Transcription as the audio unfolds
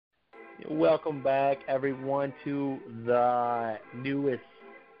Welcome back, everyone, to the newest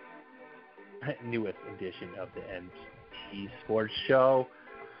edition of the MT Sports Show.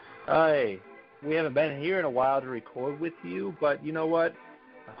 Hey, we haven't been here in a while to record with you, but you know what?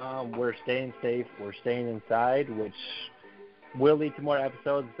 We're staying safe. We're staying inside, which will lead to more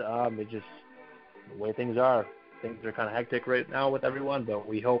episodes. It's just the way things are. Things are kind of hectic right now with everyone, but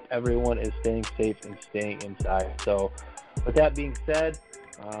we hope everyone is staying safe and staying inside. So, with that being said,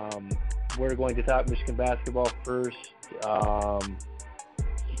 we're going to talk Michigan basketball first.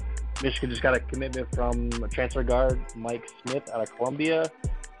 Michigan just got a commitment from a transfer guard, Mike Smith, out of Columbia.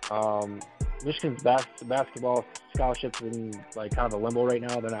 Michigan's basketball scholarships in kind of a limbo right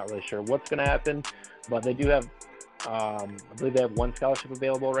now. They're not really sure what's going to happen, but they do have, I believe they have one scholarship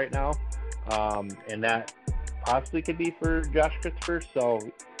available right now, and that possibly could be for Josh Christopher. So,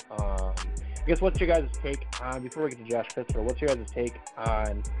 I guess what's your guys' take on, before we get to Josh Christopher, what's your guys' take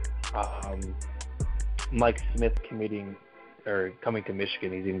on Mike Smith coming to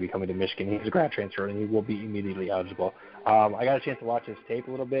Michigan? He's going to be coming to Michigan. He's a grad transfer, and he will be immediately eligible. I got a chance to watch his tape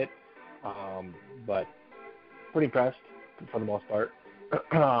a little bit, but pretty impressed for the most part.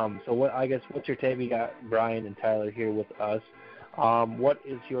 So what's your take? We got Brian and Tyler here with us. What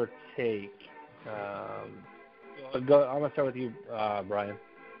is your take? I'm going to start with you, Brian.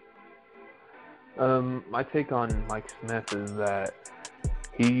 My take on Mike Smith is that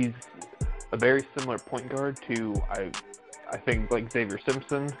he's a very similar point guard to, I think, like Xavier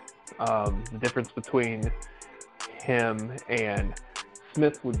Simpson. The difference between him and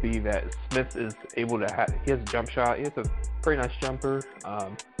Smith would be that Smith is able to he has a jump shot. He has a pretty nice jumper.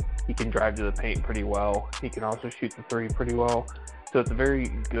 He can drive to the paint pretty well. He can also shoot the three pretty well. So it's a very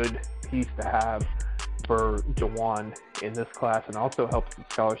good piece to have for Juwan in this class, and also helps the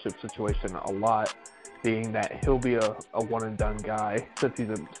scholarship situation a lot, being that he'll be a one-and-done guy since he's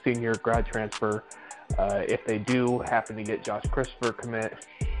a senior grad transfer. If they do happen to get Josh Christopher commit,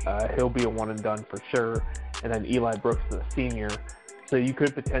 he'll be a one-and-done for sure. And then Eli Brooks is a senior. So you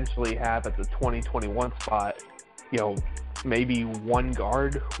could potentially have at the 2021 spot, maybe one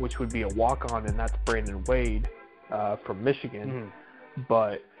guard, which would be a walk-on, and that's Brandon Wade from Michigan. Mm-hmm.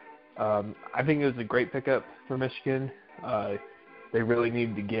 But I think it was a great pickup for Michigan. They really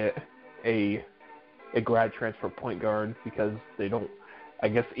need to get a grad transfer point guard, because they don't. I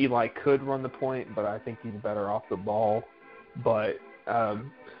guess Eli could run the point, but I think he's better off the ball. But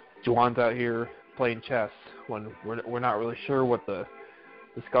Juwan's out here playing chess when we're not really sure what the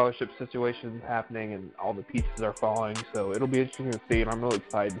scholarship situation is happening and all the pieces are falling. So it'll be interesting to see, and I'm really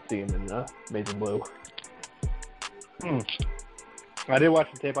excited to see him in Maize and Blue. I did watch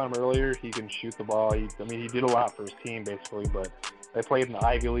the tape on him earlier. He can shoot the ball. He did a lot for his team, basically, but they played in the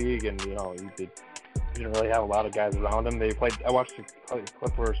Ivy League, and, he didn't really have a lot of guys around him. I watched the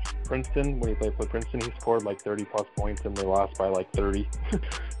clip where Princeton, when he played for Princeton, he scored 30-plus points, and they lost by 30.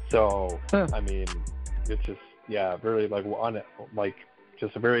 So, it's just, really,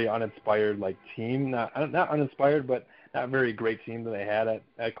 just a very uninspired, team. Not uninspired, but not a very great team that they had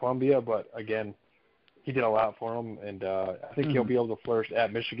at Columbia. But, again, he did a lot for them, and I think he'll be able to flourish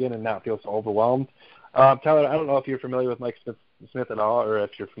at Michigan and not feel so overwhelmed. Tyler, I don't know if you're familiar with Mike Smith at all, or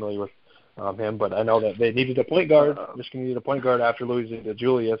if you're familiar with him, but I know that they needed a point guard. Michigan needed a point guard after losing to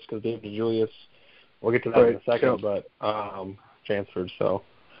Julius, because David Julius, we'll get to that in a second, but transferred. So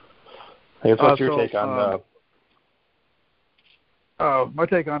I guess what's your take on my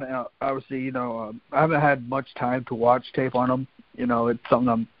take on it, obviously, I haven't had much time to watch tape on him. It's something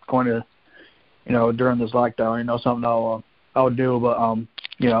I'm going to, during this lockdown, something I'll do. But,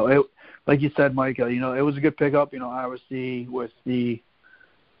 it, like you said, Mike, it was a good pickup. Obviously with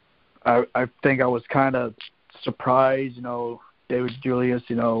I think I was kind of surprised, David Julius,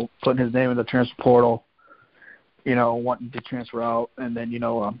 putting his name in the transfer portal, wanting to transfer out. And then,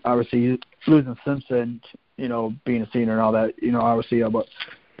 obviously losing Simpson, being a senior and all that, obviously, but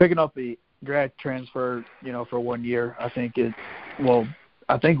picking up the grad transfer, for 1 year, I think will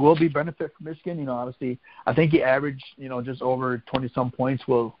be benefit for Michigan. Obviously, I think he averaged, just over 20-some points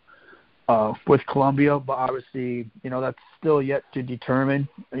with Columbia, but obviously, that's still yet to determine.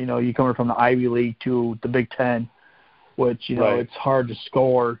 You coming from the Ivy League to the Big Ten, which, right. It's hard to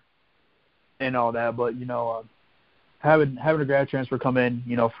score and all that, but, having a grad transfer come in,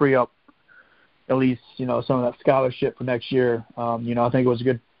 free up at least, some of that scholarship for next year. I think it was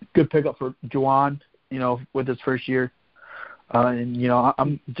a good pickup for Juwan, with his first year. And,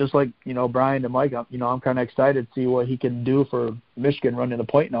 I'm just like, Brian and Mike, I'm kind of excited to see what he can do for Michigan running the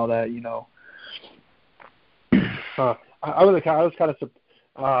point and all that, I was kind of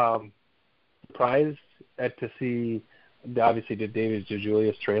surprised to see obviously did David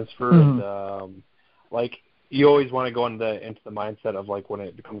DeJulius transfer, Mhm. and like you always want to go into the mindset of like when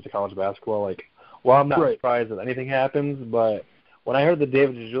it comes to college basketball, like, well, I'm not Right. surprised if anything happens, but when I heard the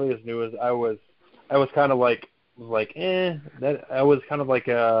David DeJulius news, I was kind of like that I was kind of like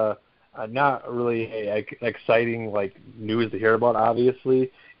not really exciting like news to hear about,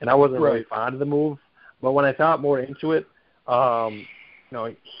 obviously, and I wasn't really Right. fond of the move. But when I thought more into it,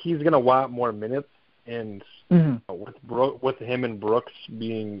 he's gonna want more minutes, and Mhm. with him and Brooks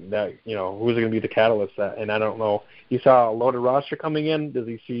being that, who's going to be the catalyst? And I don't know. You saw a loaded roster coming in. Do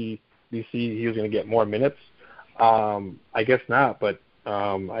you see he was going to get more minutes? I guess not, but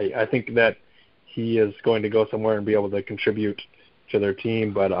I think that he is going to go somewhere and be able to contribute to their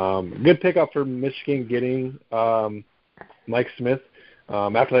team. But good pickup for Michigan getting Mike Smith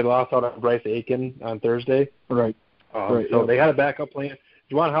after they lost out on Bryce Aiken on Thursday. Right. So they had a backup plan.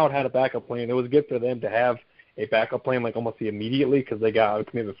 Juwan Howard had a backup plan. It was good for them to have a backup plan like almost immediately because they got a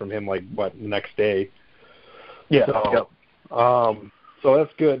commitment from him like the next day. Yeah. So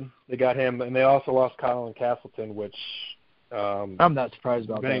that's good. They got him, and they also lost Colin Castleton, which I'm not surprised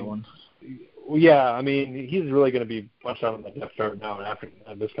about that one. Yeah, I mean he's really going to be punched out on the depth chart now after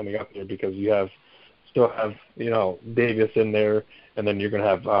this coming up here because you still have Davis in there, and then you're going to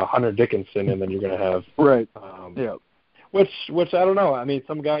have Hunter Dickinson, and then you're going to have Right. Which I don't know. I mean,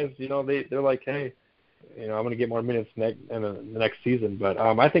 some guys, they're like, hey, I'm going to get more minutes in the next season. But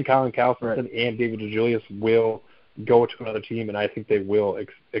I think Colin Castleton and David DeJulius will go to another team, and I think they will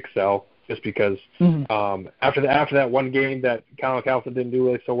excel just because after that one game that Colin Castleton didn't do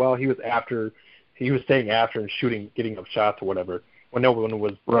really so well, he was staying after and shooting, getting up shots or whatever when no one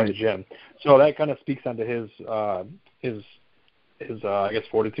was in the gym. So that kind of speaks onto his I guess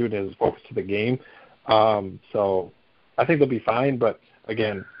fortitude and his focus to the game. So I think they'll be fine, but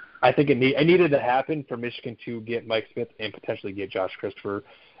again, I think it needed to happen for Michigan to get Mike Smith and potentially get Josh Christopher,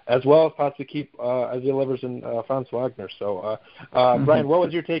 as well as possibly keep Isaiah Livers and Franz Wagner. So, Brian, what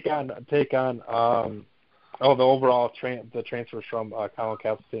was your take on the overall the transfers from Colin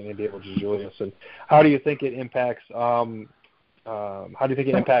Castleton and David DeJulius, and how do you think it impacts the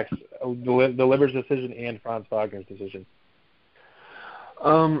Livers decision and Franz Wagner's decision?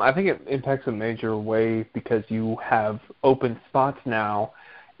 I think it impacts a major way because you have open spots now.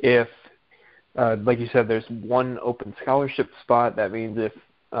 If, like you said, there's one open scholarship spot, that means if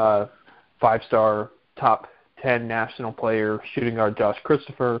five-star top 10 national player shooting guard Josh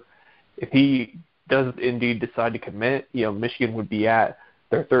Christopher, if he does indeed decide to commit, Michigan would be at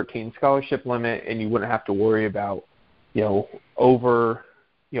their 13 scholarship limit, and you wouldn't have to worry about,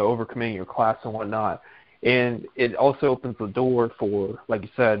 overcommitting your class and whatnot. And it also opens the door for, like you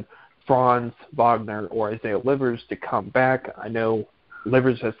said, Franz Wagner or Isaiah Livers to come back. I know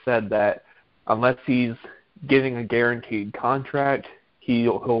Livers has said that unless he's getting a guaranteed contract,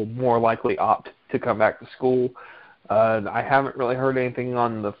 he'll more likely opt to come back to school. I haven't really heard anything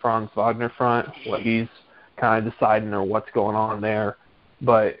on the Franz Wagner front, what he's kind of deciding or what's going on there.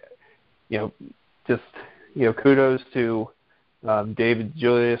 But, kudos to David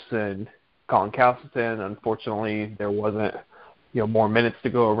Julius and Colin Castleton. Unfortunately, there wasn't, more minutes to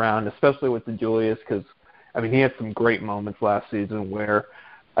go around, especially with the Julius, because, he had some great moments last season where,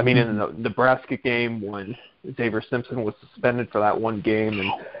 in the Nebraska game when Xavier Simpson was suspended for that one game,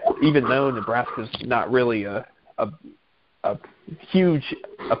 and even though Nebraska's not really a huge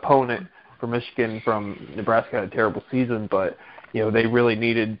opponent for Michigan from Nebraska had a terrible season, but, they really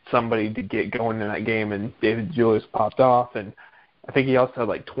needed somebody to get going in that game, and David Julius popped off, and I think he also had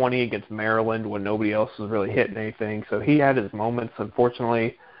like 20 against Maryland when nobody else was really hitting anything. So he had his moments,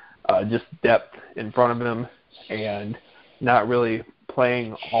 unfortunately, just depth in front of him and not really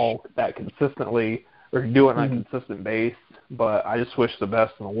playing all that consistently or doing on a consistent base. But I just wish the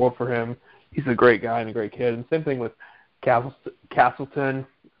best in the world for him. He's a great guy and a great kid. And same thing with Castleton.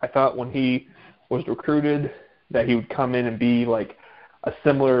 I thought when he was recruited that he would come in and be like a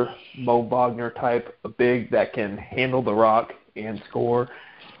similar Mo Wagner type, a big that can handle the rock and score.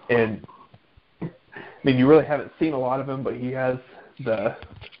 And you really haven't seen a lot of him, but he has the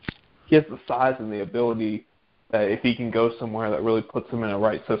size and the ability that if he can go somewhere that really puts him in the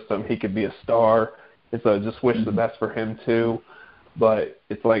right system, he could be a star. And so I just wish the best for him too. But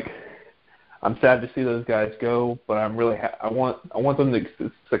it's like I'm sad to see those guys go, but I'm really I want them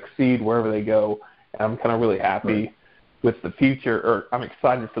to succeed wherever they go, and I'm kind of really happy with the future, or I'm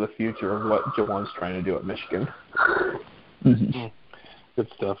excited for the future of what Juwan's trying to do at Michigan. Mm-hmm. Good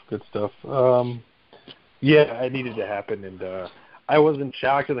stuff. Yeah, it needed to happen, and I wasn't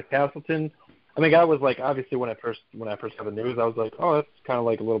shocked at the Castleton. I was like, obviously when I first had the news, I was like, oh, that's kind of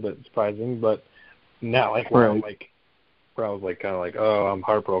like a little bit surprising, but now like, wow, like where I was like kind of like, oh, I'm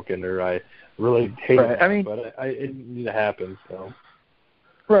heartbroken, or I really hated Right. it. I mean, but it needed to happen. So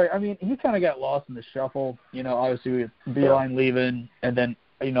right. I mean, he kind of got lost in the shuffle. Obviously with Beeline leaving, and then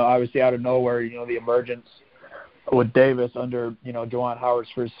obviously out of nowhere, the emergence with Davis under Juwan Howard's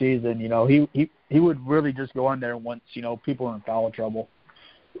first season. He would really just go in there once people are in foul trouble.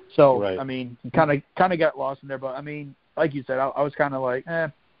 So right. I mean, he kind of got lost in there. But I mean, like you said, I was kind of like,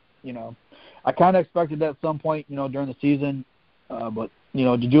 I kind of expected that at some point, during the season. But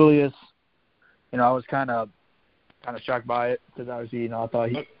DeJulius, I was kind of shocked by it because obviously, I thought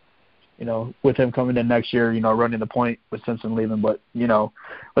he, with him coming in next year, running the point with Simpson leaving. But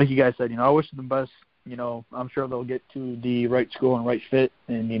like you guys said, I wish them the best. I'm sure they'll get to the right school and right fit,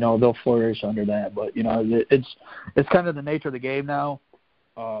 and they'll flourish under that. But it's kind of the nature of the game now.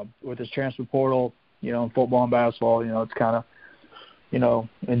 With this transfer portal, in football and basketball, it's kind of,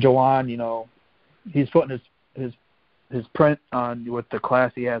 and Juwan, he's putting his print on with the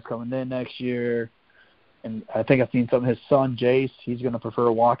class he has coming in next year. And I think I've seen some of his son, Jace, he's going to prefer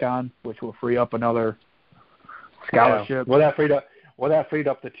a walk-on, which will free up another scholarship. Yeah. Well, that freed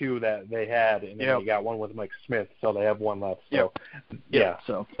up the two that they had, and then they got one with Mike Smith, so they have one left. So,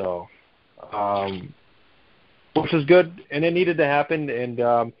 So, which is good, and it needed to happen. And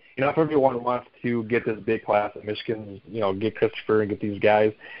if everyone wants to get this big class at Michigan, get Christopher and get these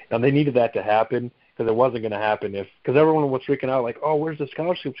guys, they needed that to happen because it wasn't going to happen because everyone was freaking out like, oh, where's the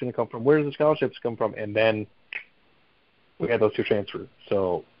scholarships going to come from? Where's the scholarships come from? And then we had those two transfers.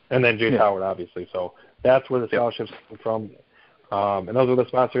 So, and then Jace Howard, obviously. So that's where the scholarships come from. And those are the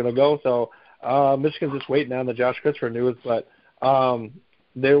spots they're going to go. So Michigan's just waiting on the Josh Christopher news, but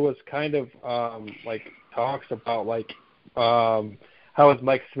there was kind of talks about how is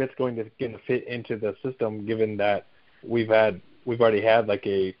Mike Smith going to fit into the system, given that we've already had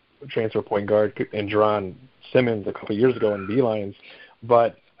a transfer point guard in Jerron Simmons a couple of years ago in Beeline's,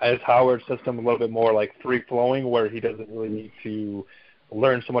 but as Howard's system a little bit more free flowing, where he doesn't really need to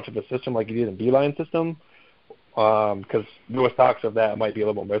learn so much of the system like he did in Beeline's system. Because there was talks of that might be a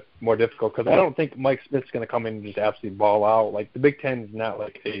little bit more difficult. Because I don't think Mike Smith's going to come in and just absolutely ball out. The Big Ten is not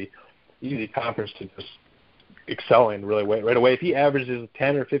a easy conference to just excel in really right away. If he averages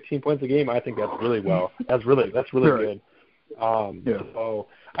 10 or 15 points a game, I think that's really well. That's really good. So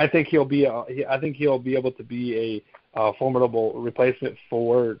I think he'll be able to be a formidable replacement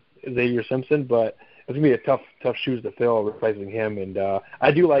for Xavier Simpson, but it's gonna be a tough shoes to fill replacing him. And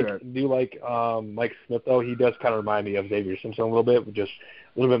I do like Mike Smith, though. He does kind of remind me of Xavier Simpson a little bit, but just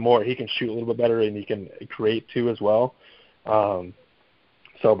a little bit more. He can shoot a little bit better, and he can create too as well.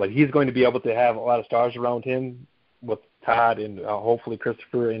 But he's going to be able to have a lot of stars around him with Todd and hopefully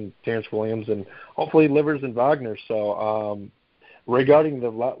Christopher and Terrence Williams and hopefully Livers and Wagner. So regarding the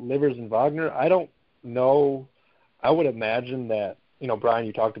Livers and Wagner, I don't know. I would imagine that, Brian,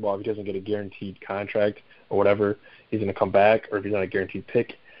 you talked about if he doesn't get a guaranteed contract or whatever, he's going to come back, or if he's not a guaranteed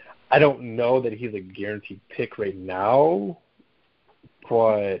pick. I don't know that he's a guaranteed pick right now,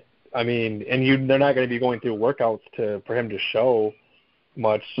 but, I mean, and they're not going to be going through workouts for him to show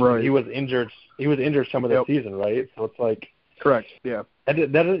much. Right. He was injured some of the season, right? So it's correct, yeah. That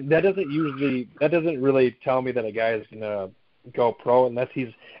doesn't really tell me that a guy is going to go pro unless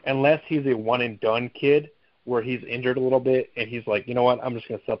he's a one and done kid where he's injured a little bit and he's like, you know what, I'm just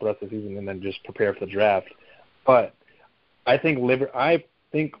going to set the rest of the season and then just prepare for the draft. But I think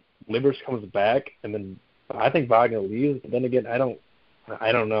Livers comes back, and then I think Wagner leaves. But then again, I don't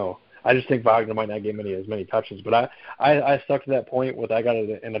know. I just think Wagner might not get as many touches. But I stuck to that point with I got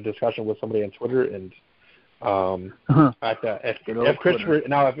in a discussion with somebody on Twitter, and if Christopher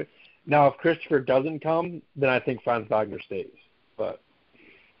if Christopher doesn't come, then I think Franz Wagner stays. But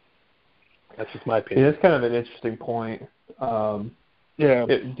that's just my opinion. Yeah, that's kind of an interesting point. Do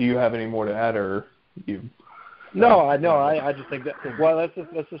you have any more to add, or you? No, I just think that. Well, let's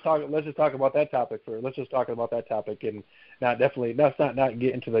just talk about that topic first. Let's just talk about that topic, and let's not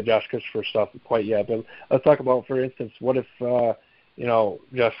get into the Josh Christopher stuff quite yet. But let's talk about, for instance, what if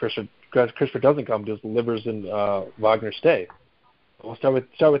Josh Christopher doesn't come? Does Livers and Wagner stay? We'll start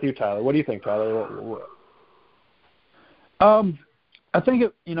with you, Tyler. What do you think, Tyler? I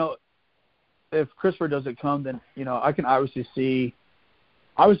think if Christopher doesn't come, then I can obviously see.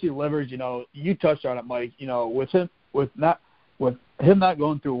 Obviously, Livers, you touched on it, Mike. With him not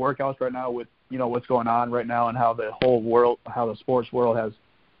going through workouts right now, with what's going on right now, and how the sports world has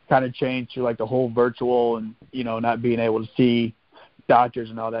kind of changed to the whole virtual and not being able to see doctors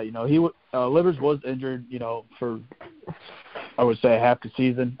and all that. Livers was injured, for I would say half the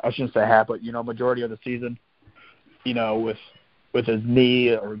season. I shouldn't say half, but majority of the season. With his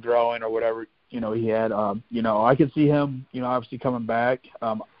knee or groin or whatever. he had. I could see him, obviously coming back.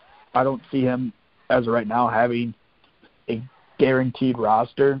 I don't see him as of right now having a guaranteed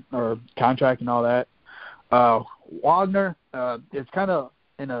roster or contract and all that. Wagner, it's kind of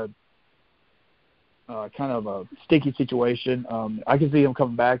in a kind of a sticky situation. I can see him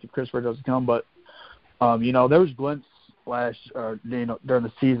coming back if Christopher doesn't come, but there was glints during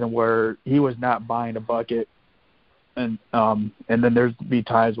the season where he was not buying a bucket, and then there's be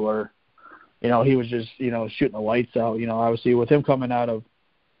times where he was just shooting the lights out. Obviously with him coming out of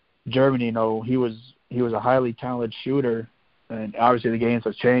Germany, he was a highly talented shooter, and obviously the games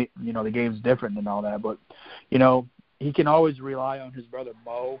have changed. The game's different and all that, but he can always rely on his brother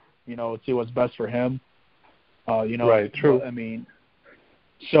Mo. See what's best for him. Right, true.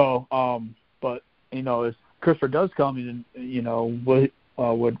 But, but if Christopher does come,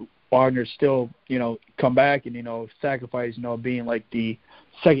 would Wagner still, come back and sacrifice, being like the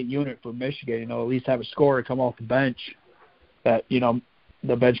second unit for Michigan, at least have a scorer come off the bench that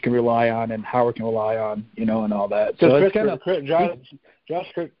the bench can rely on and Howard can rely on, and all that. So it's kind of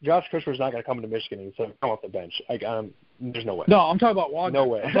Josh Christopher's not going to come to Michigan and come off the bench. There's no way. No, I'm talking about Wagner. No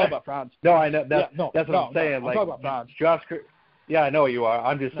way. I'm talking about Franz. No, I know. That's what I'm saying. I'm talking about Franz. Yeah, I know you are.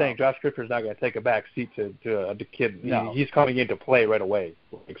 I'm just saying Josh Christopher's not going to take a back seat to the kid. No. He's coming in to play right away.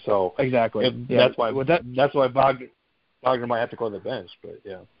 So exactly. That's why Wagner might have to go to the bench. But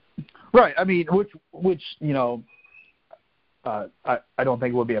yeah. Right. I mean, which I don't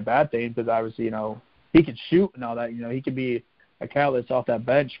think it would be a bad thing because obviously he can shoot and all that. He could be a catalyst off that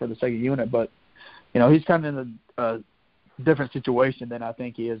bench for the second unit, but he's kind of in a different situation than I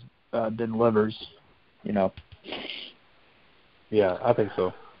think he is than Livers. Yeah, I think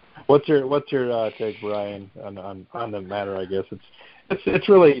so. What's your take, Brian, on the matter? I guess it's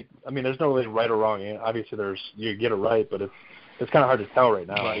really. I mean, there's no really right or wrong. Obviously, you get it right, but it's kind of hard to tell right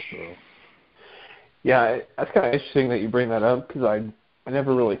now. Right. So. Yeah, that's kind of interesting that you bring that up because I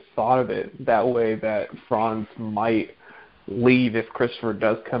never really thought of it that way, that Franz might leave if Christopher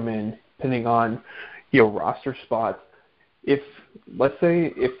does come in, depending on roster spots. Let's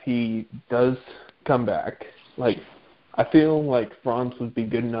say if he does come back, I feel like Franz would be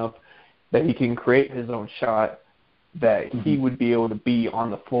good enough that he can create his own shot, that he would be able to be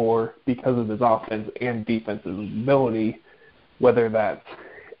on the floor because of his offense and defensive ability, whether that's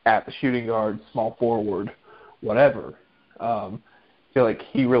at the shooting guard, small forward, whatever. I feel like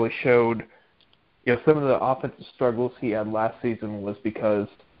he really showed, some of the offensive struggles he had last season was because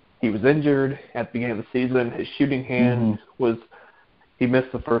he was injured at the beginning of the season. His shooting hand he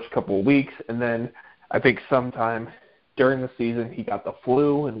missed the first couple of weeks, and then I think sometime during the season he got the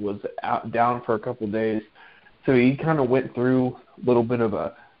flu and was down for a couple of days. So he kind of went through a little bit of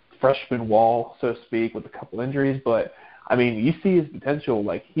a freshman wall, so to speak, with a couple injuries, but I mean, you see his potential.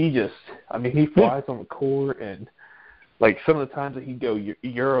 He flies on the court, and some of the times that he'd go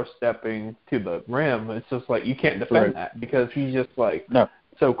Euro stepping to the rim, it's just you can't defend that because he's just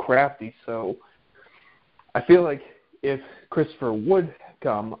so crafty. So I feel like if Christopher would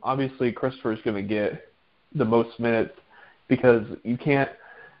come, obviously Christopher's going to get the most minutes because you can't,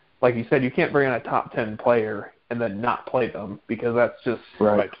 like you said, you can't bring in a top 10 player and then not play them because that's just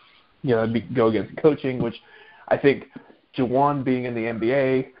go against coaching, which I think Juwan being in the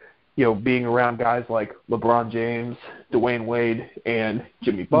NBA, being around guys like LeBron James, Dwayne Wade, and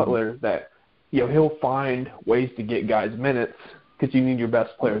Jimmy Butler, that he'll find ways to get guys minutes because you need your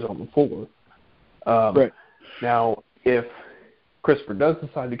best players on the floor. Now, if Christopher does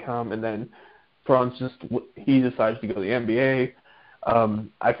decide to come and then Franz he decides to go to the NBA,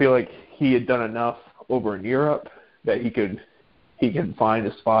 I feel like he had done enough over in Europe that he can find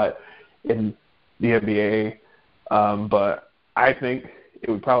a spot in the NBA. But I think it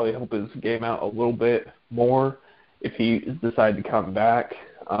would probably help his game out a little bit more if he decided to come back.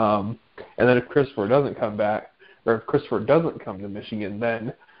 And then if Christopher doesn't come back, or if Christopher doesn't come to Michigan,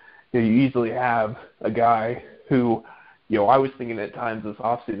 then you easily have a guy who, I was thinking at times this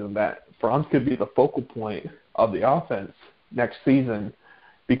offseason that Franz could be the focal point of the offense next season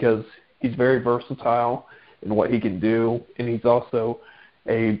because he's very versatile in what he can do, and he's also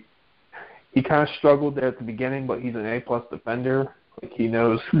he kind of struggled there at the beginning, but he's an A-plus defender. He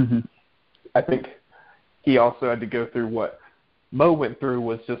knows. I think he also had to go through what Mo went through,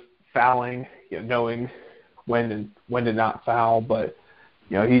 was just fouling, knowing when to not foul. But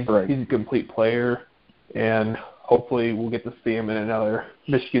he's a complete player, and hopefully we'll get to see him in another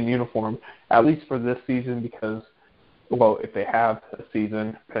Michigan uniform, at least for this season, because if they have a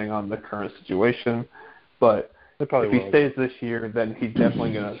season, depending on the current situation, but. If he stays this year, then he's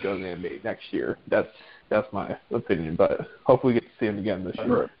definitely going to go to the NBA next year. That's my opinion, but hopefully we get to see him again this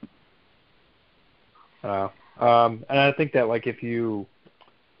year. And I think that like if you,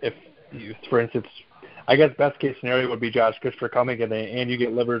 for instance, I guess best case scenario would be Josh Christopher coming and you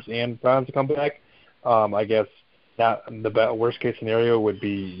get Livers and Franz to come back. I guess that the worst case scenario would be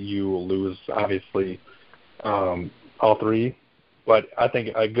you lose obviously all three. But I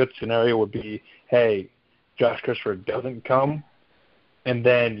think a good scenario would be, hey, Josh Christopher doesn't come, and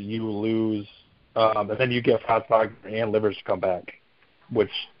then you lose, and then you get Franz Wagner and Livers to come back,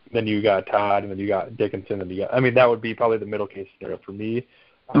 which then you got Todd, and then you got Dickinson, and that would be probably the middle case scenario for me,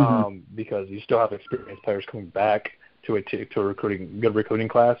 because you still have experienced players coming back to a good recruiting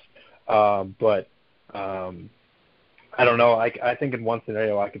class. But I don't know. I think in one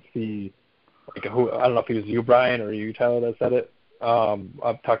scenario I could see, like, I don't know if it was you, Brian, or you, Tyler, that said it.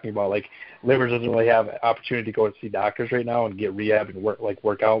 I'm talking about, like, Livers doesn't really have opportunity to go and see doctors right now and get rehab and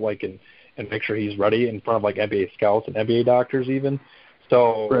work out, like, and make sure he's ready in front of, like, NBA scouts and NBA doctors even.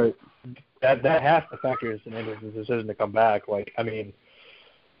 So right. that has to factor into his decision to come back. Like, I mean,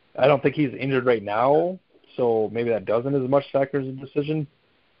 I don't think he's injured right now, so maybe that doesn't as much factor in the decision.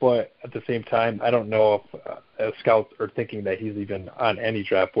 But at the same time, I don't know if scouts are thinking that he's even on any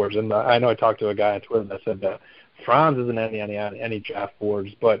draft boards. And I know I talked to a guy on Twitter that said that Franz isn't on any draft boards.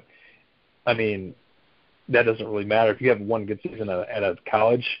 But, I mean, that doesn't really matter. If you have one good season at a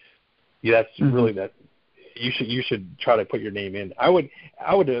college, that's really that you should try to put your name in. I would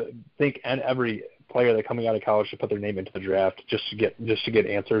think every player that coming out of college should put their name into the draft just to get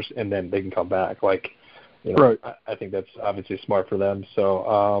answers, and then they can come back. Like, you know, right. I think that's obviously smart for them.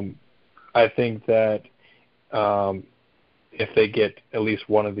 So I think that if they get at least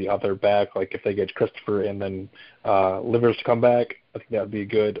one of the other back, like if they get Christopher and then Livers to come back, I think that would be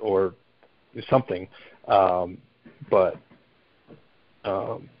good or something. But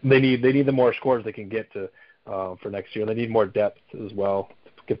they need the more scores they can get to for next year. They need more depth as well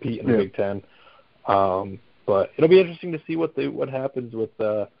to compete in the Big Ten. But it'll be interesting to see what happens with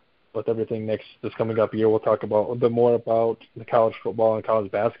everything this coming up year. We'll talk about a little bit more about the college football and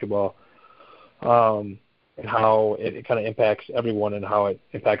college basketball, and how it kind of impacts everyone and how it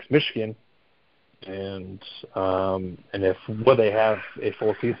impacts Michigan, and if will they have a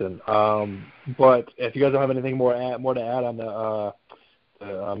full season. But if you guys don't have anything more to add on the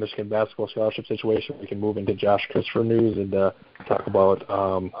Michigan basketball scholarship situation, we can move into Josh Christopher news and talk about.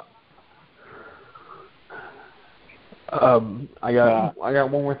 I got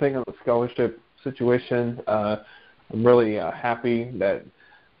one more thing on the scholarship situation. I'm really happy that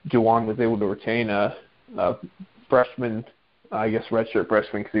Juwan was able to retain a freshman, I guess redshirt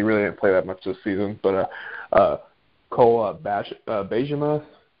freshman, because he really didn't play that much this season. But Cole Bajema,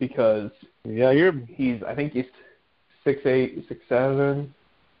 because I think he's 6'8", 6'7",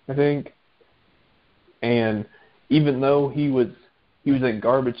 I think. And even though he was in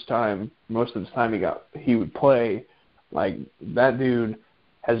garbage time most of the time he would play, like, that dude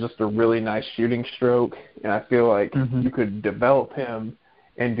has just a really nice shooting stroke, and I feel like you could develop him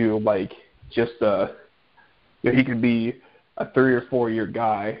into, like, just he could be a 3 or 4 year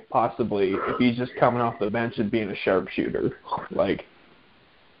guy possibly if he's just coming off the bench and being a sharpshooter. Like,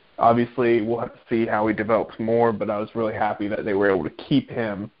 obviously we'll have to see how he develops more, but I was really happy that they were able to keep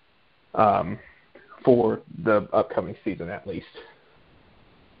him for the upcoming season at least.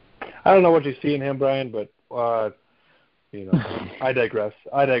 I don't know what you see in him, Brian, but you know, I digress.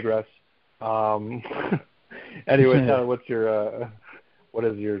 Anyway, Tyler, what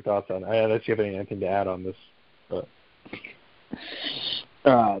is your thoughts on? Unless you have anything to add on this.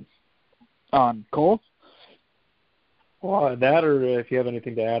 On Cole? Well, that, or if you have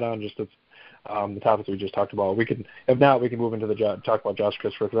anything to add on just the topics we just talked about, if not, we can move into talk about Josh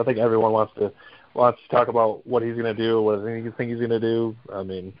Christopher, because I think everyone wants to talk about what he's going to do, what you think he's going to do. I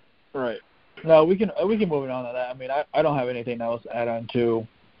mean, right. No, we can move on to that. I mean, I don't have anything else to add on to,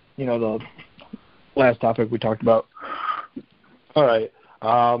 you know, the last topic we talked about. All right.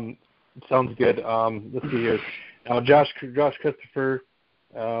 Sounds good. Let's see here. Now, Josh Christopher,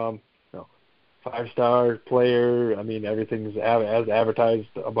 5-star player. I mean, everything's as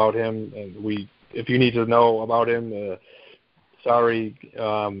advertised about him. And if you need to know about him, sorry,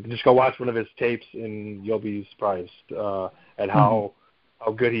 just go watch one of his tapes and you'll be surprised at how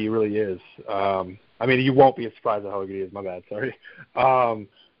good he really is. I mean, you won't be surprised at how good he is. My bad. Sorry.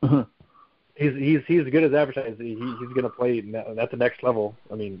 He's as good as advertised. He's going to play at the next level.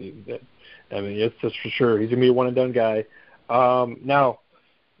 I mean, it's just for sure. He's going to be a one-and-done guy. Now,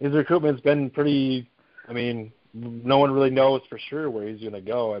 his recruitment's been pretty. I mean, no one really knows for sure where he's going to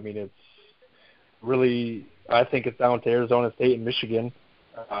go. I mean, it's really. I think it's down to Arizona State and Michigan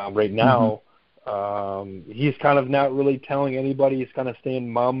right now. He's kind of not really telling anybody. He's kind of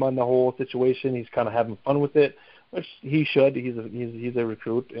staying mum on the whole situation. He's kind of having fun with it, which he should. He's a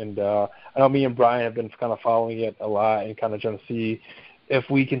recruit, and I know me and Brian have been kind of following it a lot and kind of trying to see if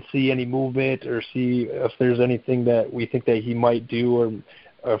we can see any movement or see if there's anything that we think that he might do, or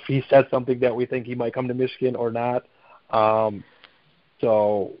if he said something that we think he might come to Michigan or not.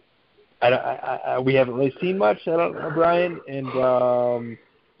 So we haven't really seen much, I don't know, Brian, and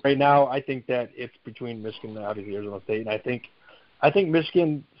right now I think that it's between Michigan and obviously Arizona State, and I think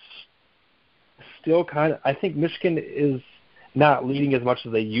Michigan still I think Michigan is not leading as much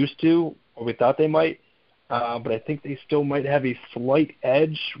as they used to, or we thought they might, but I think they still might have a slight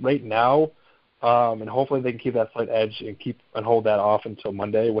edge right now, and hopefully they can keep that slight edge and hold that off until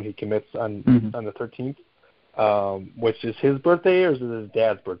Monday when he commits on the 13th, which is his birthday, or is it his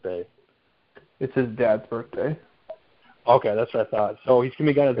dad's birthday? It's his dad's birthday. Okay, that's what I thought. So he's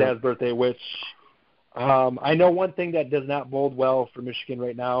coming on his dad's birthday, which I know one thing that does not bode well for Michigan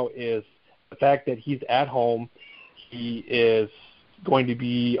right now is the fact that he's at home. He is going to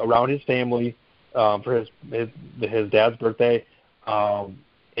be around his family for his dad's birthday,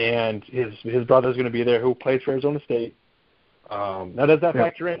 and his brother's going to be there who plays for Arizona State. Now, does that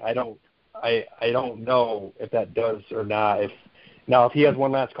factor in? I don't know if that does or not. If he has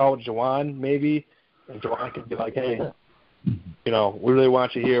one last call with Juwan, maybe, and Juwan can be like, hey, we really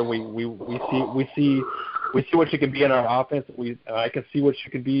want you here. We see what you can be in our offense. I can see what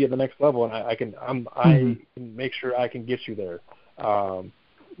you can be at the next level, and I can make sure I can get you there.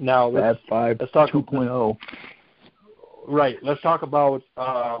 Now let's talk 2.0. Right. Let's talk about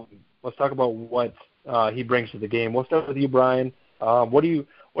what he brings to the game. We'll start with you, Brian. What do you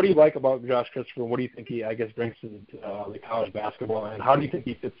like about Josh Christopher? What do you think he brings to the college basketball, and how do you think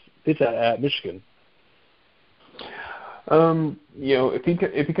he fits at Michigan?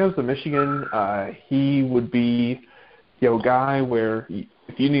 If he comes to Michigan, he would be, a guy where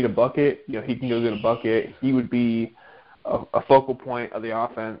if you need a bucket, he can go get a bucket. He would be a focal point of the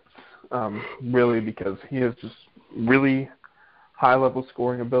offense, really, because he has just really high-level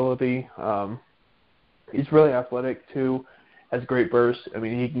scoring ability. He's really athletic, too, has great burst. I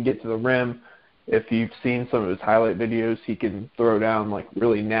mean, he can get to the rim. If you've seen some of his highlight videos, he can throw down,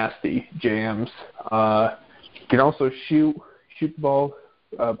 really nasty jams. He can also shoot the ball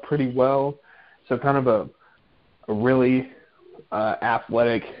pretty well. So kind of a really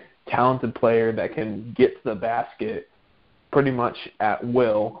athletic, talented player that can get to the basket pretty much at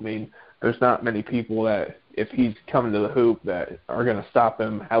will. I mean, there's not many people that, if he's coming to the hoop, that are going to stop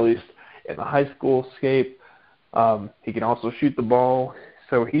him, at least in the high school scape. He can also shoot the ball.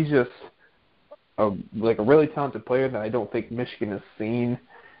 So he's just a really talented player that I don't think Michigan has seen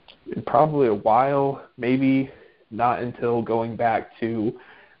in probably a while, maybe not until going back to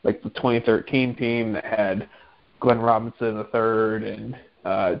the 2013 team that had Glenn Robinson III and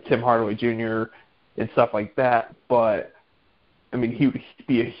Tim Hardaway Jr. and stuff like that. But I mean, he would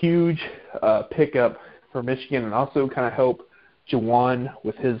be a huge pickup for Michigan and also kind of help Juwan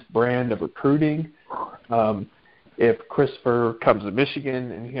with his brand of recruiting. If Christopher comes to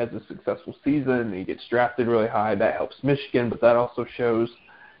Michigan and he has a successful season and he gets drafted really high, that helps Michigan, but that also shows,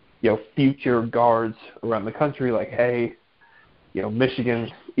 future guards around the country hey,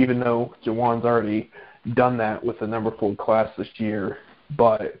 Michigan, even though Juwan's already done that with the number 4 class this year,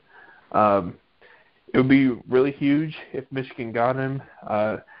 but it would be really huge if Michigan got him.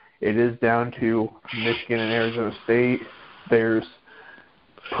 It is down to Michigan and Arizona State. There's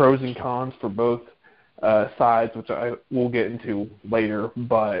pros and cons for both sides, which I will get into later,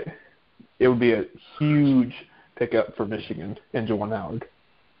 but it would be a huge pickup for Michigan and Juwan Howard.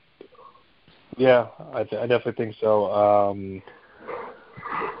 Yeah, I definitely think so.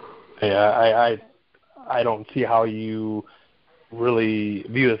 I don't see how you really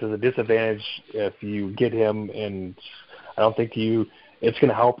view this as a disadvantage if you get him, and I don't think it's going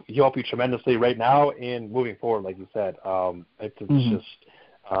to help you tremendously right now and moving forward, like you said. It's just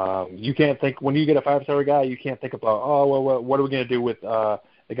you can't think when you get a 5-star guy, you can't think about what are we going to do with the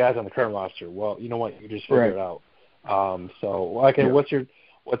guys on the current roster? Well, you know what, you just figure it out.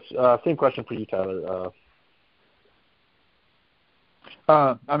 What's same question for you, Tyler?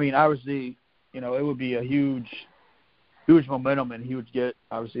 I mean, obviously, it would be a huge momentum, and he would get,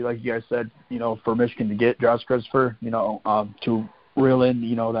 obviously, like you guys said, for Michigan to get Josh Christopher, to reel in,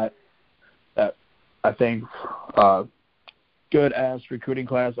 that I think good ass recruiting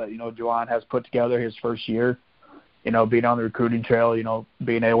class that Juwan has put together his first year. Being on the recruiting trail,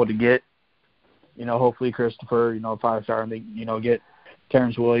 being able to get, hopefully Christopher, 5-star, and then get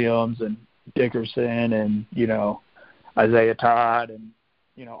Terrence Williams and Dickerson and Isaiah Todd and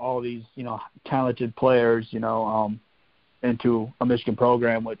all these, talented players, into a Michigan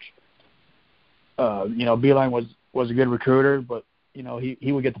program, which, Beeline was a good recruiter, but,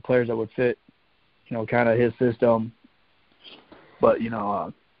 he would get the players that would fit, kind of his system. But,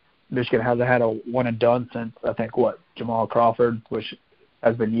 Michigan hasn't had a one and done since, I think, Jamal Crawford, which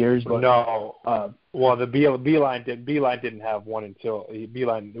has been years. But no. Well, the Beeline didn't have one until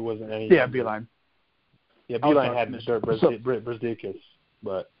Beeline. There wasn't any. Yeah, Beeline. Yeah, Beeline had Brzezickas,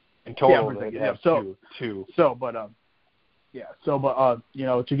 but in total they have two. To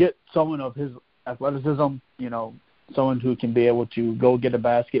get someone of his athleticism, someone who can be able to go get a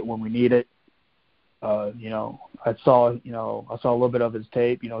basket when we need it. I saw a little bit of his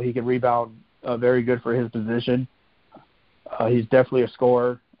tape. He can rebound very good for his position. He's definitely a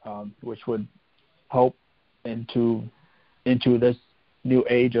scorer, which would help into this new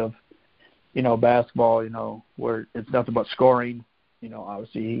age of, basketball, where it's nothing but scoring.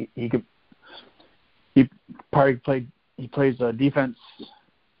 Obviously he plays defense,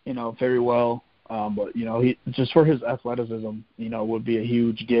 very well. But, he just for his athleticism, would be a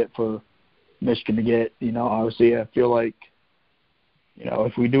huge get for Michigan to get. Obviously I feel like,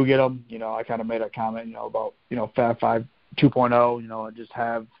 if we do get him, I kind of made a comment, about, Fab 5 2.0, and just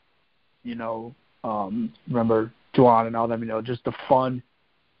have, remember Juwan and all them, just the fun,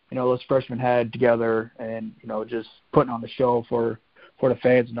 those freshmen had together and, just putting on the show for the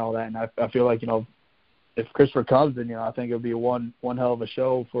fans and all that. And I feel like, if Christopher comes, then, I think it would be one hell of a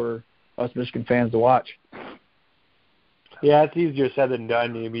show for us Michigan fans to watch. Yeah, it's easier said than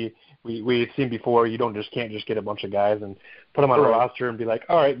done. Maybe we've seen before, you can't just get a bunch of guys and put them on a roster and be like,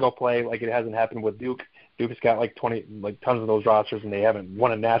 all right, go play. Like it hasn't happened with Duke. Duke's got tons of those rosters, and they haven't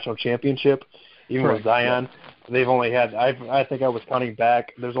won a national championship. Even with Zion, they've only had. I think I was counting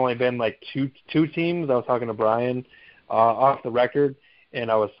back. There's only been two teams. I was talking to Brian off the record,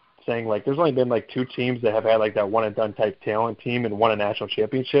 and I was saying there's only been two teams that have had that one and done type talent team and won a national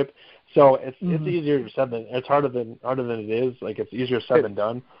championship. So it's easier said than it's harder than it is. It's easier said than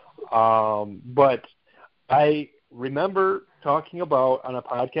done. But I remember talking about on a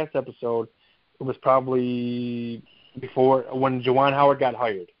podcast episode. It was probably before when Juwan Howard got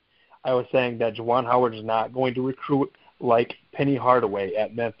hired. I was saying that Juwan Howard is not going to recruit like Penny Hardaway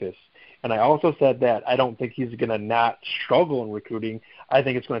at Memphis. And I also said that I don't think he's going to not struggle in recruiting. I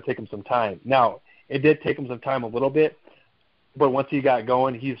think it's going to take him some time. Now, it did take him some time a little bit, but once he got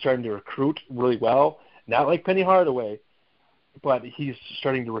going, he's starting to recruit really well. Not like Penny Hardaway, but he's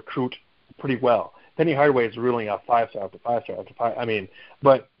starting to recruit pretty well. Penny Hardaway is ruling out 5-star after 5-star after 5.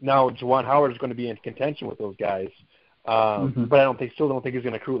 But now Juwan Howard is going to be in contention with those guys. But I still don't think he's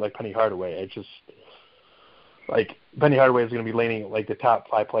going to recruit like Penny Hardaway. It's just Penny Hardaway is going to be leaning the top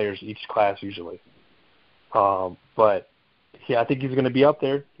 5 players each class usually. But yeah, I think he's going to be up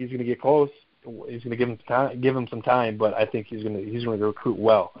there. He's going to get close. He's going to give him some time, but I think he's going to recruit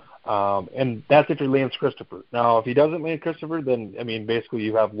well. And that's if he lands Christopher. Now, if he doesn't land Christopher, then basically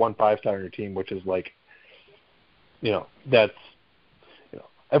you have one 5-star on your team, which is that's.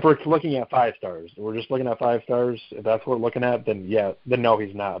 If we're looking at 5 stars, we're just looking at 5 stars. If that's what we're looking at, then no,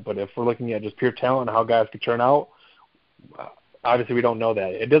 he's not. But if we're looking at just pure talent and how guys could turn out, obviously we don't know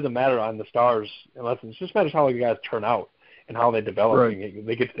that. It doesn't matter on the stars unless it just matters how the guys turn out and how they develop. Right.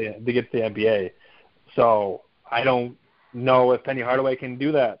 They get to the NBA. So I don't know if Penny Hardaway can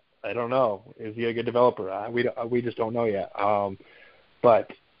do that. I don't know. Is he a good developer? We just don't know yet.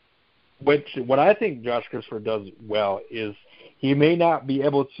 But what I think Josh Christopher does well is he may not be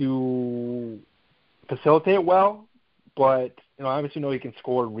able to facilitate well, but obviously he can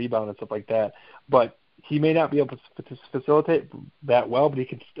score and rebound and stuff like that. But he may not be able to facilitate that well, but he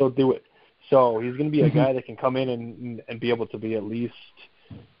can still do it. So he's going to be a guy that can come in and be able to be at least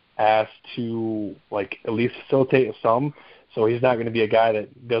asked to at least facilitate some. So he's not going to be a guy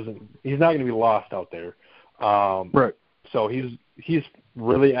that doesn't. He's not going to be lost out there. Right. So he's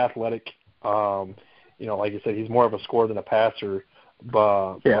really athletic. Like I said, he's more of a scorer than a passer.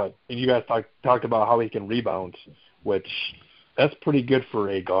 But you guys talked about how he can rebound, which that's pretty good for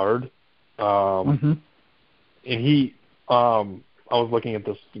a guard. And he, I was looking at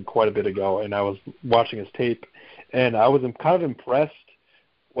this quite a bit ago, and I was watching his tape, and I was kind of impressed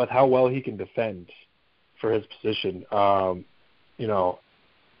with how well he can defend for his position. I was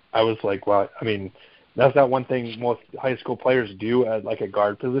like, well, that's not one thing most high school players do at a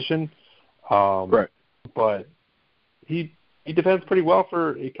guard position. Right. But he defends pretty well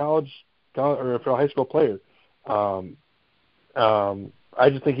for a college or for a high school player. I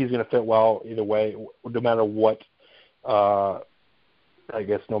just think he's going to fit well either way, no matter what I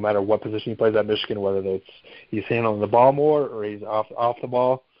guess no matter what position he plays at Michigan, whether it's he's handling the ball more or he's off the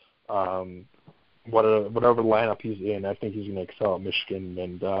ball, whatever lineup he's in, I think he's going to excel at Michigan.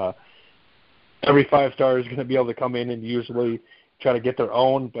 And every 5-star is going to be able to come in and usually try to get their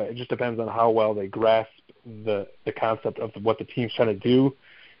own, but it just depends on how well they grasp the concept of what the team's trying to do.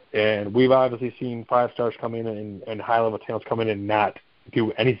 And we've obviously seen 5-stars come in and high-level talents come in and not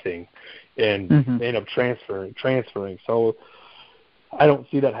do anything, and they end up transferring. So I don't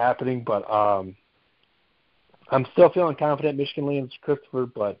see that happening, but I'm still feeling confident Michigan lands Christopher,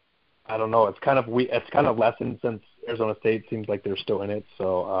 but I don't know. It's kind of lessened since Arizona State seems like they're still in it.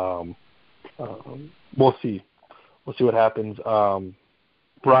 So we'll see. We'll see what happens.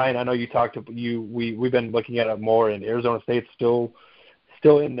 Brian, I know you talked to we've been looking at it more, and Arizona State's still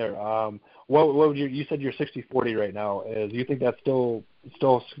in there. What would you said you're 60-40 right now? Do you think that's still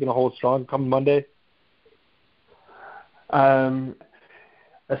going to hold strong come Monday?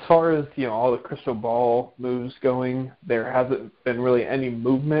 As far as all the crystal ball moves going, there hasn't been really any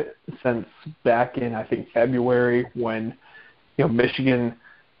movement since back in I think February when Michigan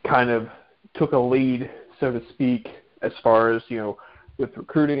kind of took a lead, so to speak, as far as with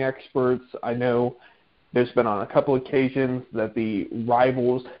recruiting experts. I know there's been on a couple occasions that the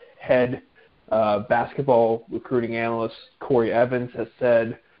Rivals head basketball recruiting analyst Corey Evans has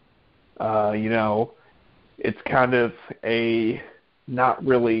said, it's kind of a not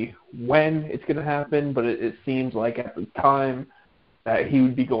really when it's going to happen, but it seems like at the time that he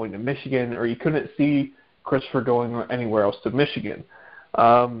would be going to Michigan, or you couldn't see Christopher going anywhere else to Michigan.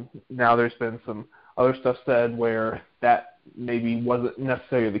 Now there's been some other stuff said where that maybe wasn't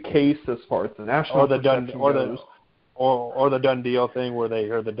necessarily the case as far as the national perception goes. Or the done deal thing where they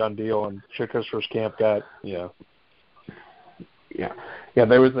heard the done deal and Christopher's camp got Yeah.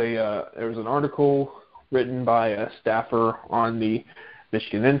 There was an article written by a staffer on the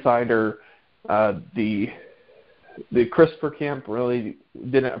Michigan Insider. The Christopher camp really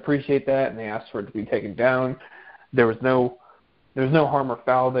didn't appreciate that, and they asked for it to be taken down. There was no harm or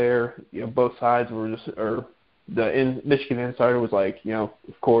foul there. Both sides were just, or the Michigan Insider was like, of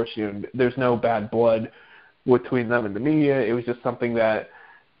course, there's no bad blood between them and the media. It was just something that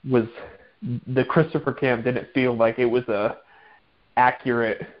was the Christopher camp didn't feel like it was a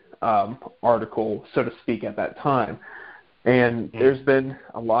accurate article, so to speak, at that time. And there's been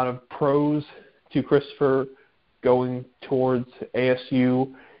a lot of pros to Christopher going towards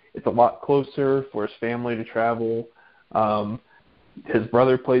ASU. It's a lot closer for his family to travel. His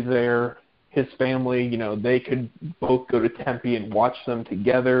brother plays there. His family, they could both go to Tempe and watch them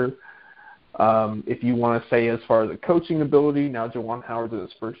together. If you want to say as far as the coaching ability, now Juwan Howard's in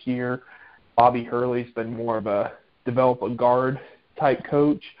his first year. Bobby Hurley's been more of a develop a guard type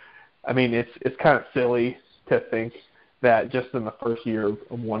coach. I mean, it's kind of silly to think that just in the first year of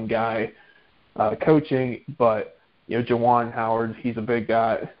one guy coaching, but Juwan Howard, he's a big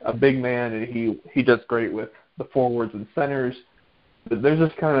guy, a big man, and he does great with the forwards and centers. But there's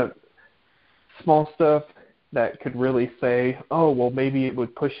just kind of small stuff that could really say, oh, well, maybe it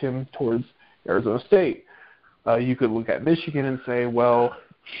would push him towards Arizona State. You could look at Michigan and say, well,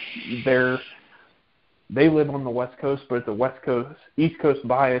 they live on the West Coast, but it's a East Coast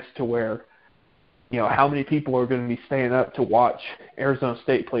bias to where, how many people are going to be staying up to watch Arizona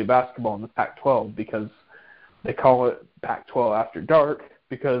State play basketball in the Pac-12, because they call it Pac-12 after dark,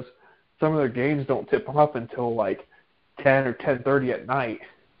 because some of their games don't tip off until like 10 or 10:30 at night,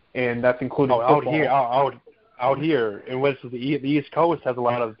 and that's including football. Out here, in which the East Coast has a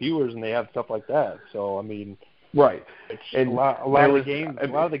lot of viewers, and they have stuff like that. So I mean, right, it's and a lot of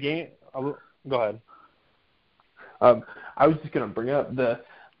the game. Go ahead. I was just going to bring up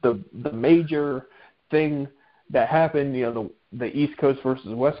the major thing that happened. The East Coast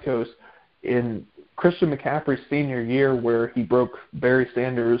versus West Coast in Christian McCaffrey's senior year, where he broke Barry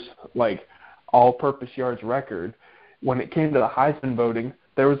Sanders' all-purpose yards record. When it came to the Heisman voting,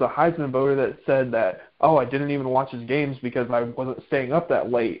 there was a Heisman voter that said that, I didn't even watch his games because I wasn't staying up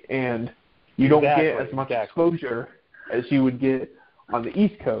that late. And you don't get as much exposure as you would get on the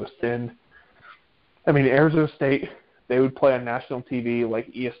East Coast. And, I mean, Arizona State, they would play on national TV like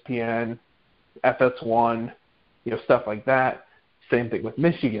ESPN, FS1, stuff like that. Same thing with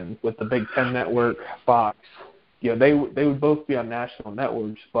Michigan, with the Big Ten Network, Fox. They would both be on national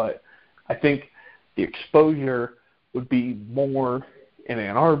networks, but I think the exposure would be more in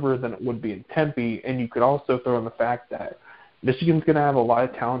Ann Arbor than it would be in Tempe. And you could also throw in the fact that Michigan's going to have a lot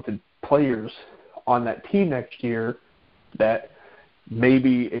of talented players on that team next year that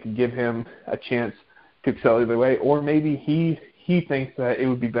maybe it could give him a chance to excel either way, or maybe he thinks that it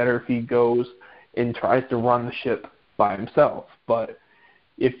would be better if he goes and tries to run the ship by himself. But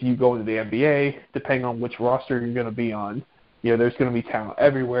if you go into the NBA, depending on which roster you're going to be on, there's going to be talent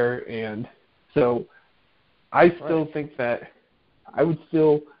everywhere. And so I still think that I would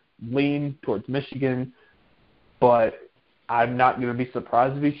still lean towards Michigan, but I'm not going to be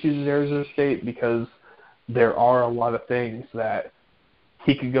surprised if he chooses Arizona State because there are a lot of things that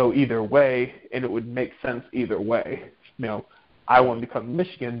he could go either way, and it would make sense either way. I want him to come to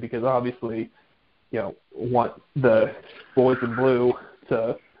Michigan because obviously, want the boys in blue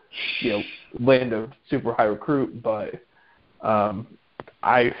to, land a super high recruit. But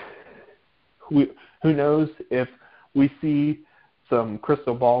who knows if we see some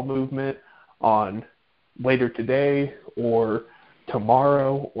crystal ball movement on later today or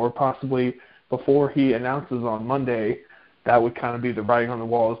tomorrow or possibly before he announces on Monday, that would kind of be the writing on the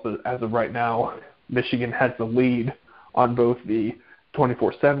walls. But as of right now, Michigan has the lead on both the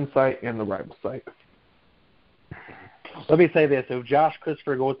 24/7 site and the rival site. Let me say this. If Josh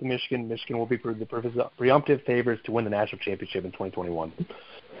Christopher goes to Michigan, Michigan will be the presumptive favorites to win the national championship in 2021.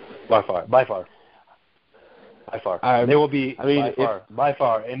 By far. They will be by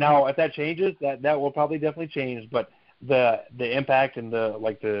far. And now, if that changes, that will probably definitely change. But the impact and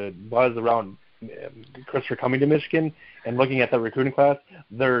the buzz around Christopher coming to Michigan and looking at the recruiting class,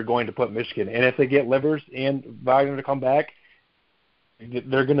 they're going to put Michigan. And if they get Livers and Wagner to come back,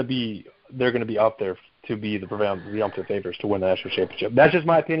 they're going to be up there to be the presumptive favorites to win the national championship. That's just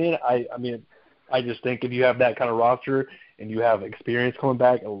my opinion. I just think if you have that kind of roster and you have experience coming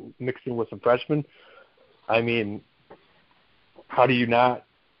back mixed in with some freshmen, how do you not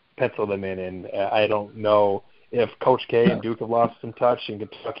pencil them in? And I don't know if Coach K and Duke have lost some touch in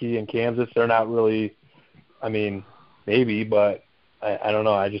Kentucky and Kansas. They're not really, maybe, but I don't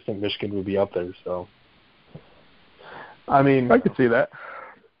know. I just think Michigan would be up there. So, I could see that.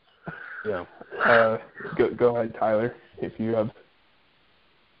 Yeah. Go ahead, Tyler, if you have.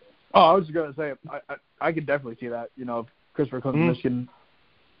 Oh, I was just going to say, I could definitely see that. If Christopher comes to Michigan,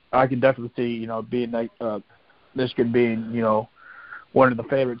 I can definitely see, being Michigan being, one of the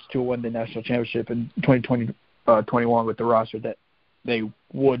favorites to win the national championship in 2021 with the roster that they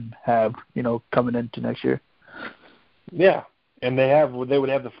would have, coming into next year. Yeah, and they would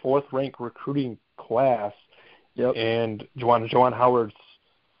have the fourth-ranked recruiting class, and Juwan Howard's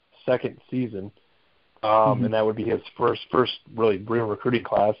second season, and that would be his first really real recruiting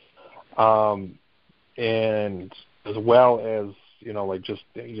class, and as well as just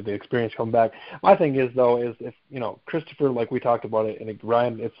the experience coming back. My thing is if Christopher, like we talked about it, and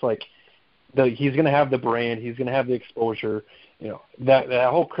Ryan, it's like he's going to have the brand, he's going to have the exposure. That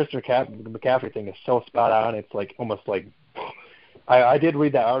whole Christopher McCaffrey thing is so spot on. It's like almost like I did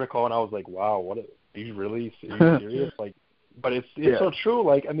read that article and I was like, wow, are you really serious? But it's so true.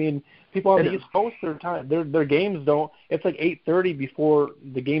 People on the East Coast, their games don't. It's like 8:30 before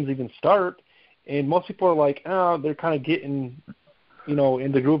the games even start, and most people are like, they're kind of getting,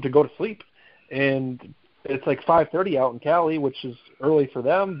 in the groove to go to sleep, and it's like 5:30 out in Cali, which is early for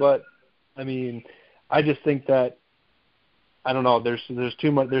them. But I just think that I don't know. There's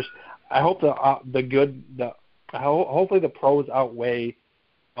too much. I hope hopefully the pros outweigh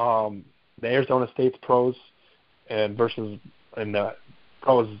the Arizona State's pros and the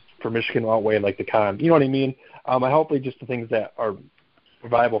pros for Michigan outweigh the cons. You know what I mean? I hope just the things that are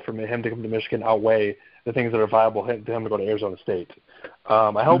viable for him to come to Michigan outweigh the things that are viable to him to go to Arizona State.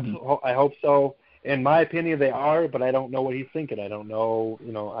 I hope so. In my opinion, they are, but I don't know what he's thinking. I don't know.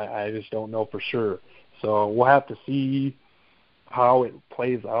 I just don't know for sure. So we'll have to see how it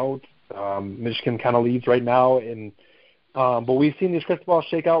plays out. Michigan kind of leads right now, but we've seen these crystal balls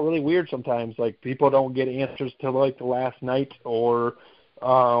shake out really weird sometimes. People don't get answers till the last night or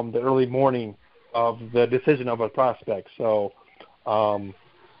the early morning of the decision of a prospect. So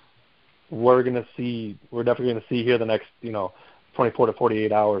we're definitely going to see here the next 24 to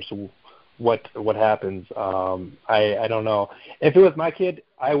 48 hours what happens. I don't know. If it was my kid,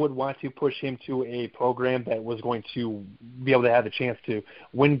 I would want to push him to a program that was going to be able to have the chance to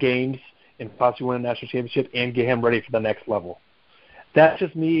win games and possibly win a national championship and get him ready for the next level. That's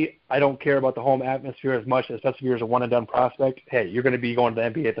just me. I don't care about the home atmosphere as much, especially if you're a one-and-done prospect. Hey, you're going to be going to the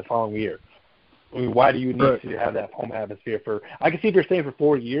NBA the following year. Why do you need to have that home atmosphere for? I can see if you're staying for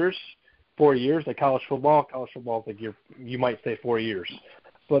 4 years, like college football. College football is you might stay 4 years.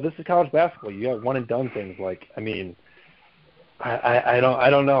 But this is college basketball. You have one-and-done things. I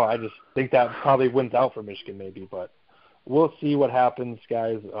don't know. I just think that probably wins out for Michigan maybe, but we'll see what happens,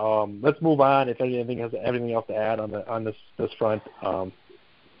 guys. Let's move on. If anything has anything else to add on this front.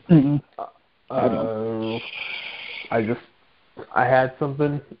 I had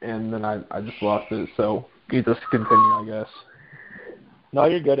something and then I just lost it. So you just continue, I guess. No,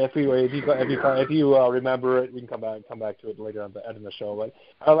 you're good. If you remember it, we can come back to it later on the end of the show. But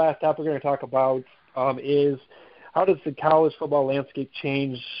our last topic we're going to talk about is how does the college football landscape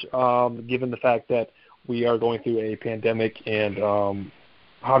change given the fact that we are going through a pandemic, and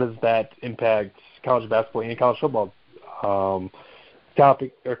how does that impact college basketball and college football?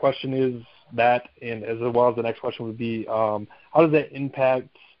 Topic or question is that, and as well as the next question would be, how does that impact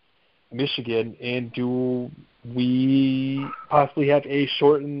Michigan, and do we possibly have a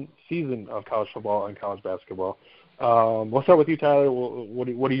shortened season of college football and college basketball? We'll start with you, Tyler. What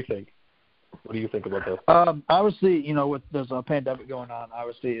do you think? What do you think about that? Obviously, with there's a pandemic going on,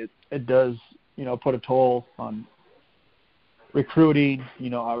 obviously it does, put a toll on recruiting.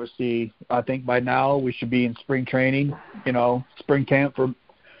 Obviously, I think by now we should be in spring training, spring camp for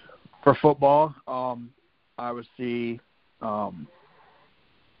football. Obviously,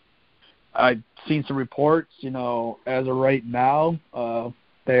 I've seen some reports, as of right now,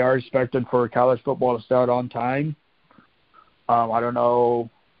 they are expected for college football to start on time. I don't know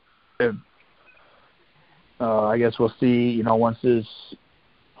if, I guess we'll see, once this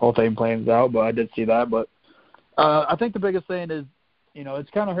whole thing plans out, but I did see that. But I think the biggest thing is, it's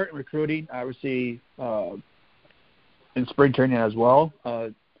kind of hurting recruiting, obviously, in spring training as well.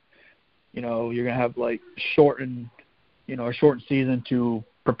 You're going to have, a shortened season to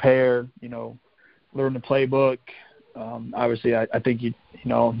prepare, learn the playbook. Obviously, I think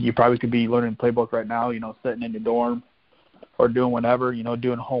you probably could be learning the playbook right now, sitting in your dorm or doing whatever,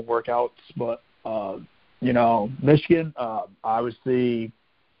 doing home workouts. But, Michigan, obviously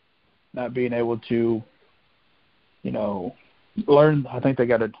not being able to, learn. I think they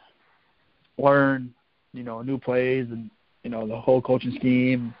got to learn, new plays and, the whole coaching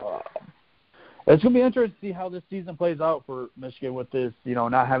scheme. It's going to be interesting to see how this season plays out for Michigan with this,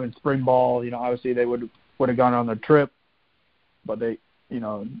 not having spring ball. Obviously they would have gone on their trip, but they,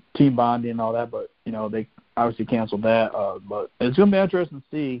 team bonding and all that, but, they obviously canceled that. But it's going to be interesting to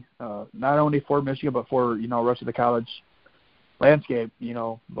see, not only for Michigan, but for, rest of the college landscape,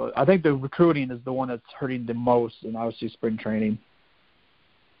 But I think the recruiting is the one that's hurting the most, and obviously spring training.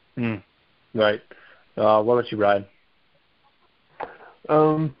 Right. What about you, Ryan?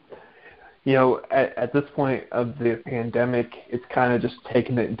 At this point of the pandemic, it's kind of just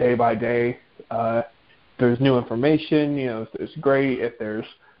taking it day by day. There's new information, if there's great. If there's,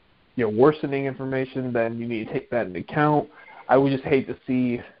 worsening information, then you need to take that into account. I would just hate to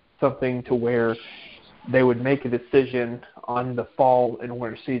see something to where they would make a decision on the fall and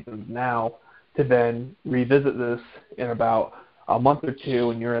winter seasons now to then revisit this in about a month or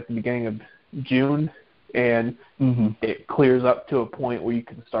two, and you're at the beginning of June, and it clears up to a point where you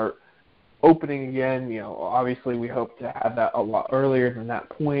can start opening again. Obviously we hope to have that a lot earlier than that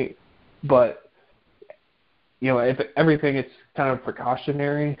point, but if everything is kind of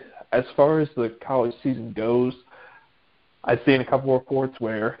precautionary. As far as the college season goes, I've seen a couple of reports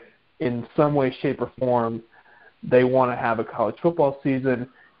where in some way, shape, or form they want to have a college football season,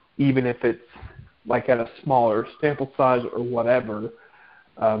 even if it's at a smaller sample size or whatever,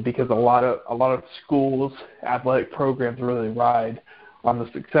 because a lot of schools' athletic programs really ride on the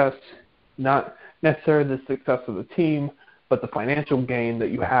success, not necessarily the success of the team, but the financial gain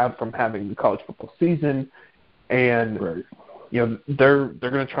that you have from having the college football season. And right. They're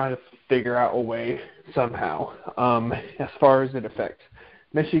going to try to figure out a way somehow. As far as it affects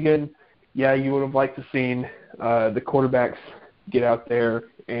Michigan, yeah, you would have liked to seen the quarterbacks get out there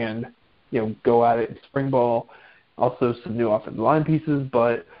and go at it in spring ball. Also some new offensive line pieces,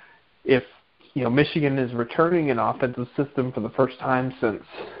 but if Michigan is returning an offensive system for the first time since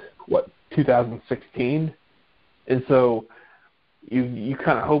 2016, and so you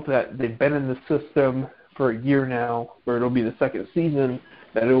kind of hope that they've been in the system for a year now, where it'll be the second season,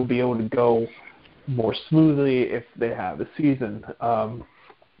 that it'll be able to go more smoothly if they have a season.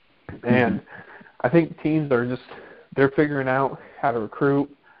 And I think teams they're figuring out how to recruit.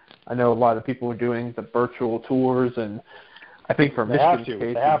 I know a lot of people are doing the virtual tours, and I think for Michigan's case,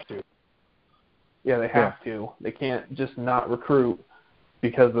 they have to. Yeah, they have to. They can't just not recruit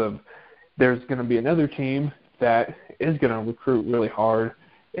because of there's going to be another team that is going to recruit really hard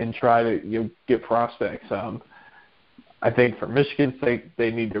and try to get prospects. I think for Michigan's sake,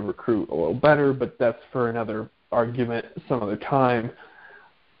 they need to recruit a little better, but that's for another argument some other time.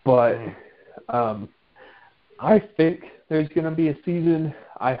 But I think there's going to be a season.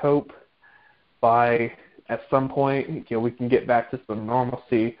 I hope by at some point we can get back to some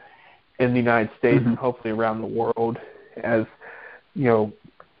normalcy in the United States and hopefully around the world as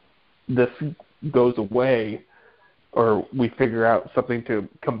this goes away, or we figure out something to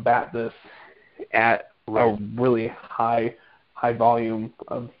combat this at a really high high volume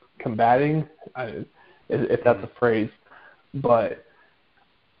of combating, if that's a phrase. But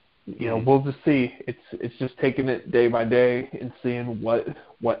we'll just see. It's just taking it day by day and seeing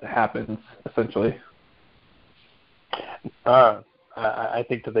what happens essentially. I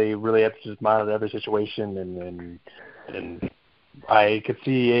think that they really have to just monitor every situation, and I could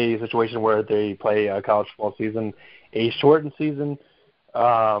see a situation where they play a college football season, a shortened season,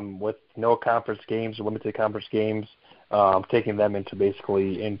 with no conference games or limited conference games, taking them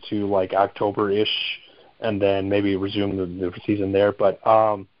into like October-ish, and then maybe resume the season there. But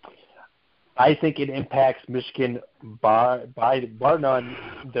I think it impacts Michigan bar none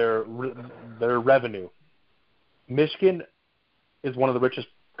their revenue. Michigan is one of the richest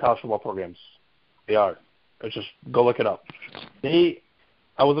college football programs. They are. Just go look it up.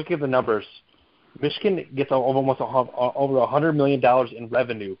 I was looking at the numbers. Michigan gets almost over $100 million in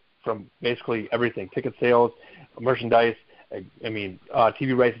revenue from basically everything: ticket sales, merchandise,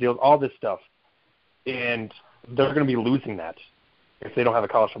 TV rights deals, all this stuff. And they're going to be losing that if they don't have a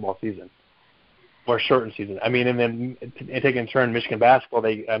college football season or a shortened season. And then taking in turn, Michigan basketball,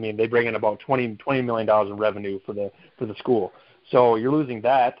 they bring in about $20 million in revenue for the school. So you're losing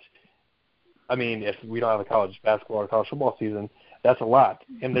that. If we don't have a college basketball or college football season, that's a lot.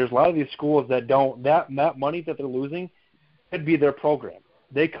 And there's a lot of these schools that don't. That money that they're losing could be their program.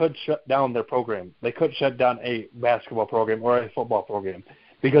 They could shut down their program. They could shut down a basketball program or a football program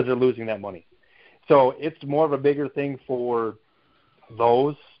because they're losing that money. So it's more of a bigger thing for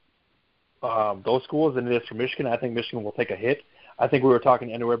those schools than it is for Michigan. I think Michigan will take a hit. I think they were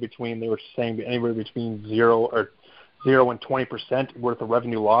saying anywhere between 0 and 20% worth of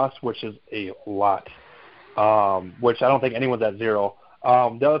revenue loss, which is a lot, which I don't think anyone's at zero.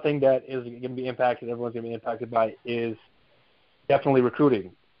 The other thing that is going to be impacted, everyone's going to be impacted by, is definitely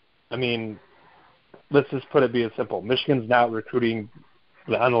recruiting. Let's just put it being simple. Michigan's not recruiting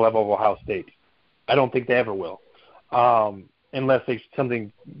on the level of Ohio State. I don't think they ever will, unless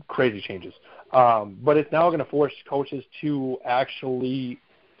something crazy changes. But it's now going to force coaches to actually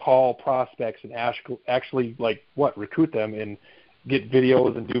call prospects and actually recruit them and get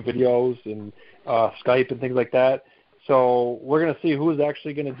videos and do videos and Skype and things like that. So we're going to see who's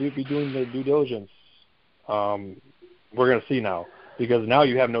actually going to be doing the due diligence. We're going to see now, because now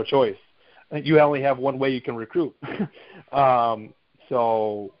you have no choice. You only have one way you can recruit.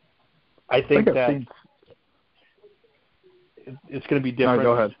 So I think that it's going to be different. No,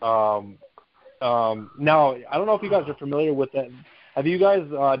 go ahead. Now, I don't know if you guys are familiar with that. Have you guys?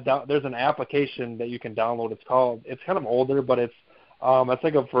 There's an application that you can download. It's kind of older, but it's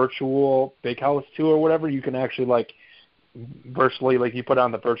like a virtual big house tour or whatever. You can actually virtually, you put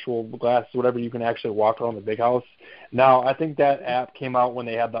on the virtual glasses, whatever. You can actually walk around the big house. Now, I think that app came out when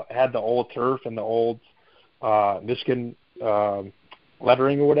they had the old turf and the old Michigan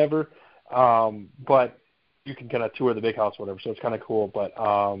lettering or whatever. But you can kind of tour the big house or whatever. So it's kind of cool. But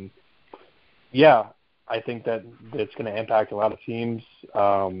yeah. I think that it's going to impact a lot of teams,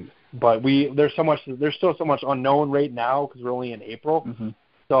 but there's still so much unknown right now because we're only in April,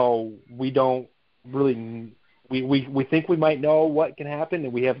 so we don't really we think we might know what can happen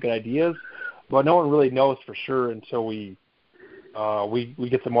and we have good ideas, but no one really knows for sure until we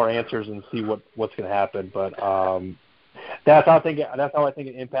get some more answers and see what's going to happen. But that's how I think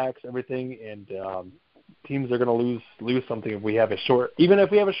it impacts everything, and teams are going to lose something if we have a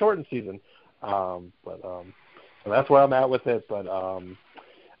shortened season. So that's where I'm at with it. But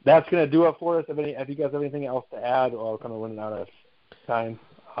that's going to do it for us. If you guys have anything else to add, or kind of running out of time,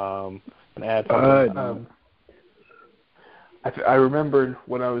 add something. I remembered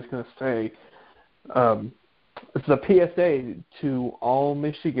what I was going to say. It's a PSA to all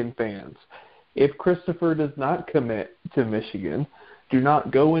Michigan fans. If Christopher does not commit to Michigan, do not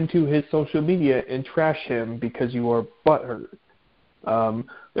go into his social media and trash him because you are butthurt.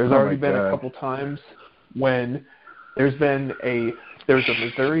 There's already been a couple times when there's a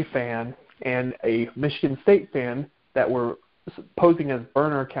Missouri fan and a Michigan State fan that were posing as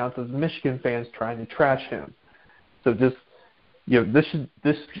burner accounts as Michigan fans trying to trash him. So just this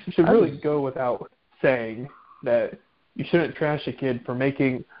should really go without saying that you shouldn't trash a kid for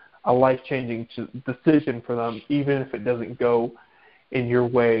making a life-changing decision for them, even if it doesn't go in your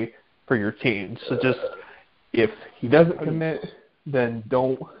way for your team. So just if he doesn't commit, then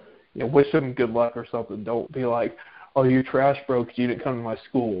don't wish him good luck or something. Don't be like, oh, you trash bro because you didn't come to my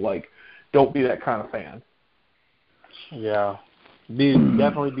school. Don't be that kind of fan. Yeah,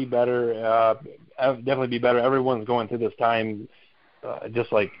 definitely be better. Definitely be better. Everyone's going through this time,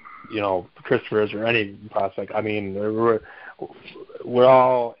 just like Christopher's or any prospect. We're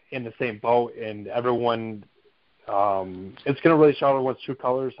all in the same boat, and everyone it's going to really show everyone's true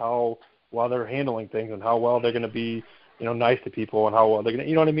colors, how well they're handling things and how well they're going to be, nice to people and how well they're going to,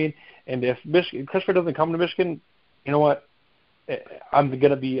 you know what I mean? And if Christopher doesn't come to Michigan, you know what? I'm going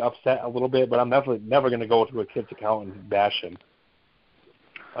to be upset a little bit, but I'm definitely never going to go to a kid's account and bash him.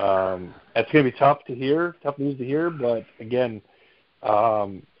 It's going to be tough news to hear, but again,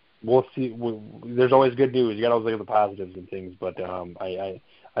 we'll see. There's always good news. You got to always look at the positives and things, but I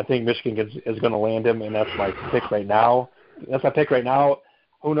think Michigan is going to land him, and that's my pick right now.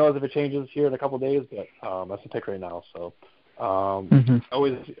 Who knows if it changes here in a couple of days, but that's the pick right now. So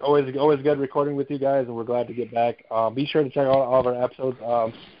always good recording with you guys, and we're glad to get back. Be sure to check out all of our episodes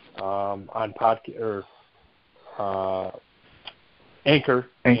on podcast or Anchor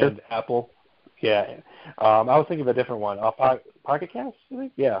and Apple. Yeah. I was thinking of a different one. Pocket Cast, I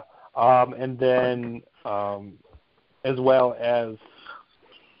think? Yeah. And then as well as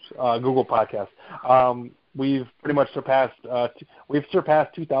Google Podcasts. We've pretty much surpassed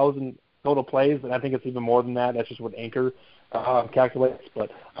 2,000 total plays, and I think it's even more than that. That's just what Anchor calculates.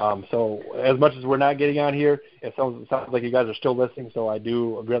 But so as much as we're not getting on here, it sounds like you guys are still listening, so I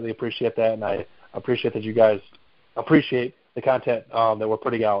do greatly appreciate that, and I appreciate that you guys appreciate the content that we're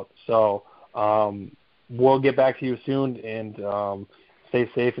putting out. So we'll get back to you soon, and stay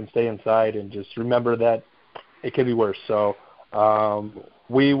safe and stay inside, and just remember that it could be worse. So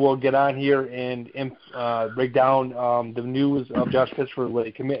we will get on here and break down the news of Josh Pittsford, whether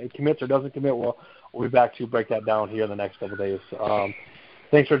he commits or doesn't commit. We'll be back to break that down here in the next couple of days.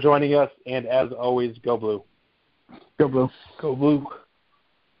 Thanks for joining us, and as always, go Blue. Go Blue. Go Blue.